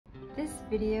This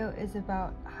video is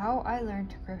about how I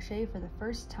learned to crochet for the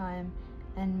first time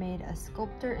and made a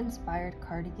Sculptor inspired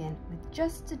cardigan with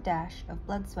just a dash of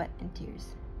blood, sweat, and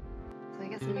tears. So I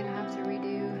guess I'm gonna have to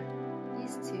redo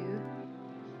these two.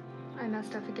 I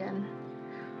messed up again.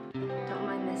 Don't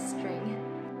mind this string.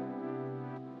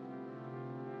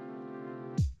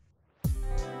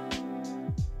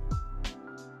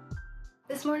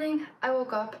 This morning I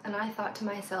woke up and I thought to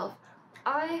myself,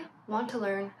 I want to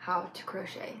learn how to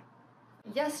crochet.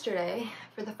 Yesterday,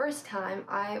 for the first time,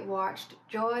 I watched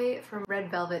Joy from Red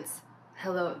Velvet's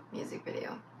Hello music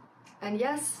video. And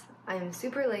yes, I am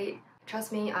super late.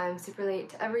 Trust me, I'm super late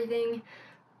to everything,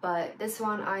 but this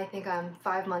one I think I'm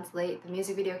 5 months late. The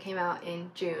music video came out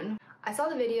in June. I saw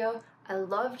the video, I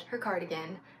loved her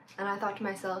cardigan, and I thought to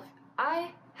myself,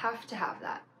 I have to have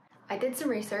that. I did some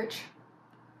research,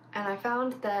 and I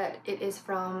found that it is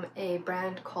from a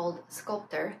brand called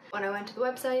Sculptor. When I went to the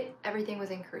website, everything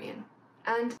was in Korean,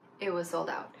 and it was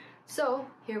sold out. So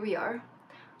here we are.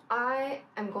 I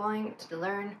am going to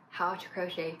learn how to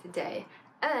crochet today,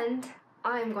 and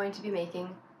I'm going to be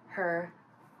making her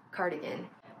cardigan.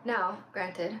 Now,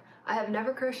 granted, I have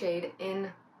never crocheted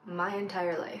in my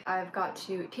entire life. I've got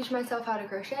to teach myself how to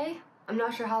crochet. I'm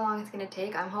not sure how long it's gonna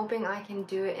take. I'm hoping I can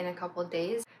do it in a couple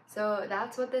days. So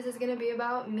that's what this is gonna be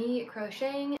about, me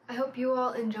crocheting. I hope you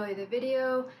all enjoy the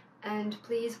video and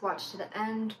please watch to the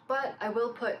end, but I will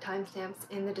put timestamps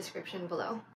in the description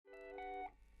below.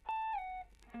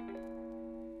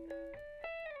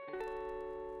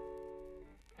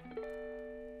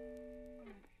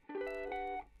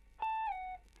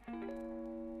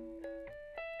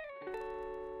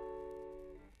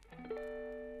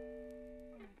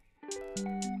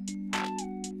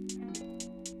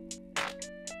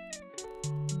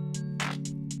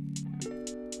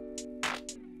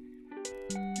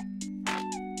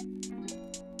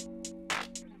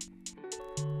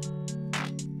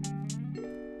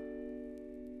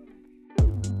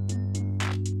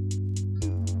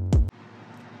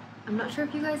 I'm not sure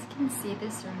if you guys can see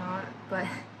this or not, but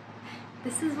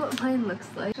this is what mine looks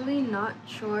like. Actually not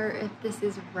sure if this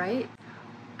is right.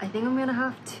 I think I'm gonna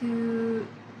have to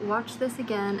watch this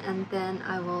again and then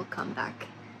I will come back.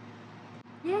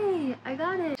 Yay, I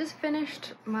got it! Just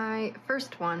finished my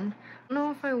first one. I don't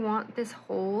know if I want this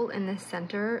hole in the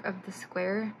center of the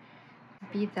square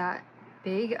to be that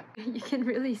big. You can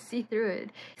really see through it.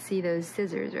 See those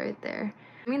scissors right there.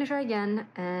 I'm gonna try again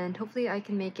and hopefully I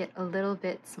can make it a little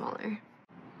bit smaller.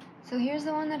 So here's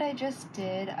the one that I just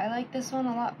did. I like this one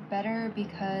a lot better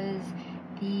because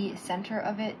the center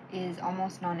of it is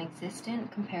almost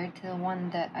non-existent compared to the one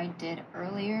that I did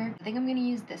earlier. I think I'm gonna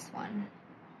use this one.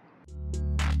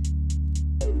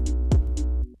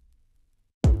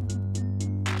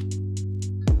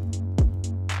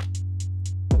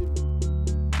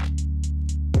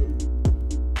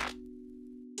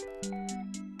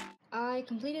 I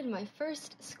completed my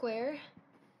first square.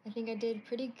 I think I did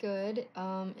pretty good.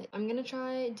 I'm gonna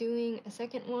try doing a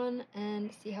second one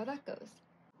and see how that goes.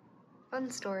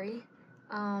 Fun story.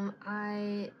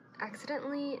 I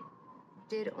accidentally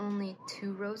did only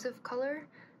 2 rows of color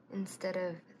instead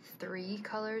of 3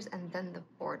 colors and then the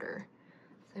border.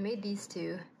 So I made these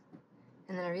 2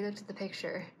 and then I relooked at the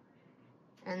picture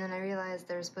and then I realized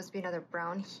there was supposed to be another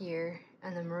brown here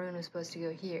and the maroon was supposed to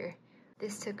go here.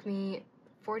 This took me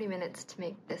 40 minutes to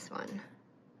make this one.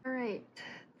 Alright,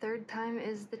 third time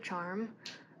is the charm.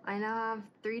 I now have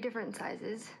 3 different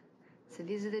sizes. So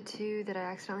these are the 2 that I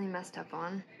accidentally messed up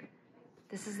on.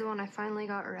 This is the one I finally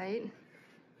got right.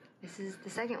 This is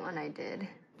the second one I did.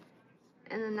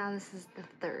 And then now this is the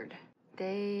third.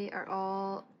 They are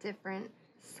all different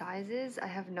sizes. I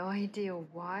have no idea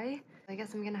why. I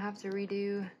guess I'm gonna have to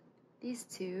redo these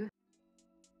 2.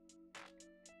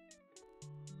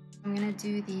 I'm gonna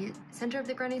do the center of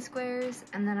the granny squares,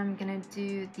 and then I'm gonna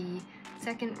do the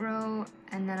second row,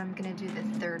 and then I'm gonna do the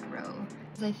third row.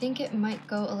 I think it might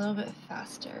go a little bit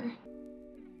faster.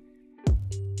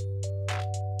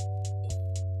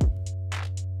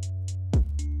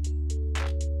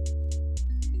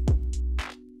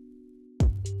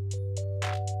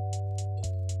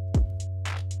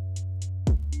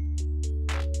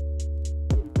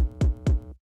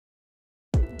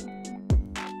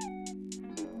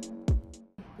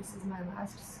 This is my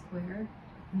last square,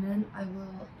 and then I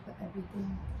will put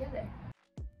everything together.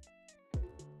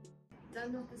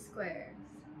 Done with the squares.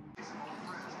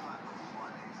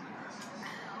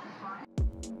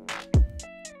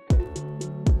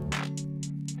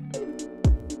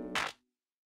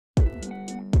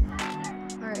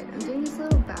 Alright, I'm doing this a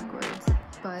little backwards,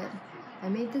 but I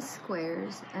made the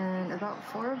squares and about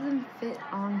 4 of them fit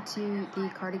onto the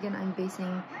cardigan I'm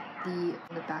basing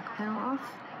the back panel off,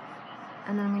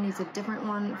 and then I'm going to use a different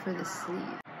one for the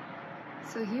sleeve.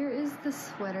 So here is the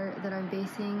sweater that I'm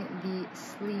basing the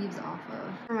sleeves off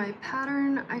of. For my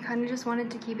pattern, I kind of just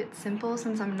wanted to keep it simple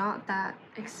since I'm not that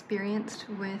experienced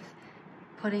with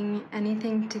putting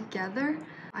anything together.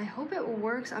 I hope it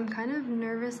works. I'm kind of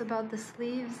nervous about the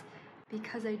sleeves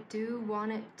because I do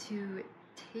want it to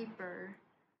taper.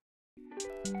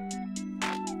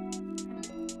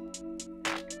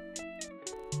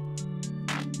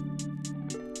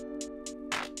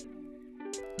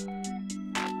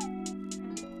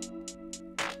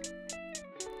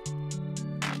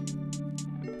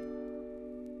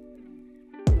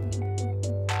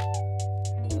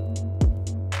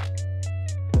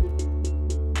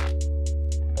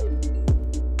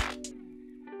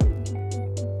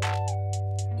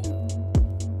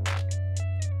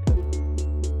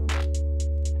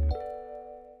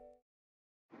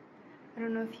 I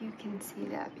don't know if you can see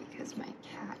that because my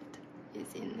cat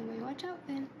is in the way. Watch out,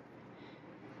 Finn.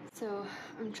 So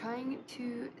I'm trying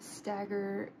to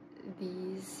stagger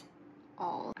these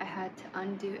all. I had to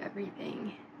undo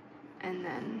everything and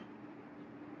then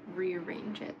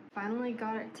rearrange it. Finally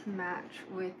got it to match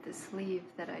with the sleeve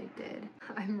that I did.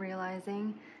 I'm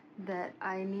realizing that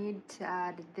I need to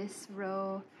add this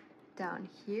row down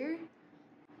here.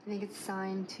 I think it's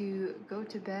time to go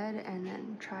to bed and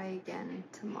then try again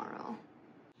tomorrow.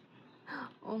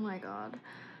 Oh my god.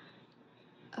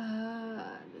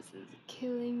 This is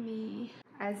killing me.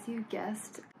 As you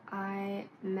guessed, I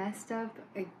messed up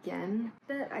again.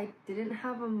 That I didn't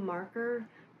have a marker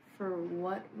for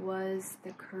what was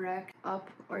the correct up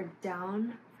or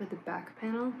down for the back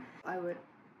panel. I would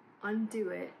undo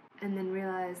it and then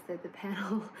realize that the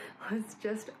panel was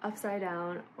just upside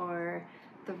down or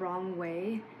the wrong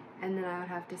way, and then I would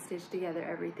have to stitch together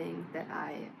everything that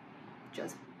I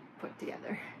just put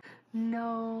together.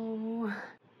 No.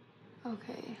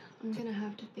 Okay, I'm gonna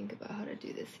have to think about how to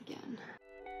do this again.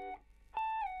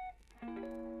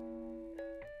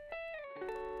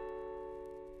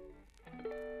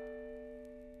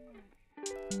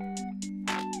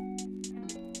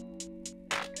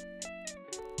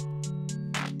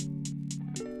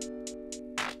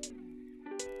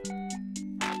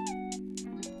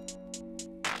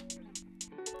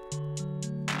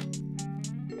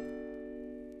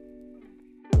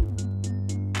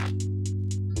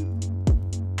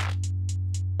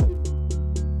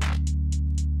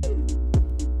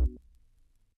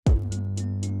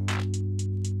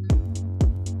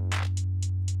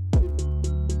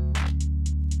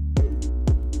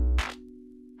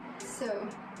 So,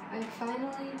 I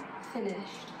finally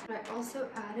finished. What I also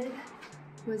added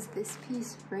was this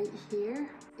piece right here.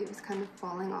 It was kind of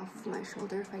falling off of my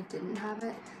shoulder if I didn't have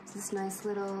it. It's this nice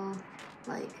little,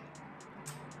 like,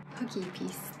 hooky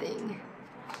piece thing.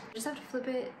 You just have to flip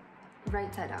it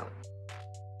right side out.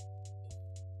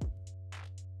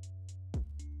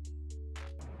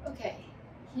 Okay,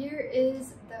 here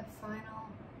is the final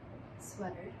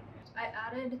sweater. I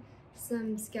added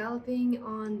some scalloping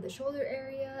on the shoulder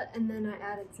area, and then I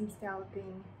added some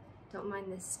scalloping, don't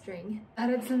mind this string,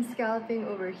 added some scalloping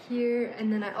over here,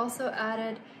 and then I also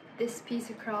added this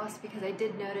piece across because I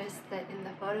did notice that in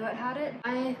the photo it had it.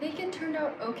 I think it turned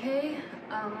out okay.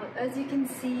 As you can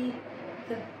see,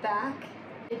 the back,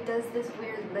 it does this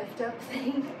weird lift up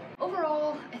thing.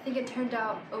 Overall, I think it turned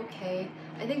out okay.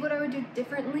 I think what I would do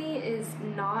differently is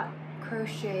not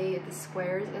crochet the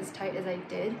squares as tight as I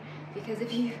did, because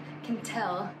if you can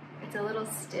tell, it's a little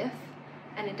stiff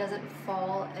and it doesn't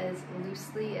fall as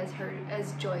loosely as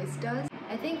Joy's does.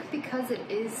 I think because it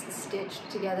is stitched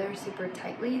together super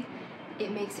tightly,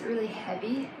 it makes it really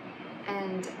heavy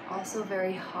and also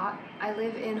very hot. I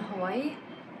live in Hawaii,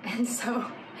 and so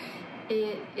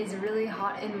it is really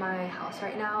hot in my house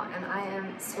right now, and I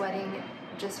am sweating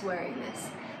just wearing this.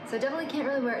 So I definitely can't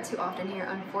really wear it too often here,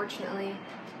 unfortunately,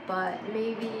 but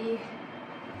maybe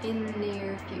in the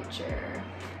near future.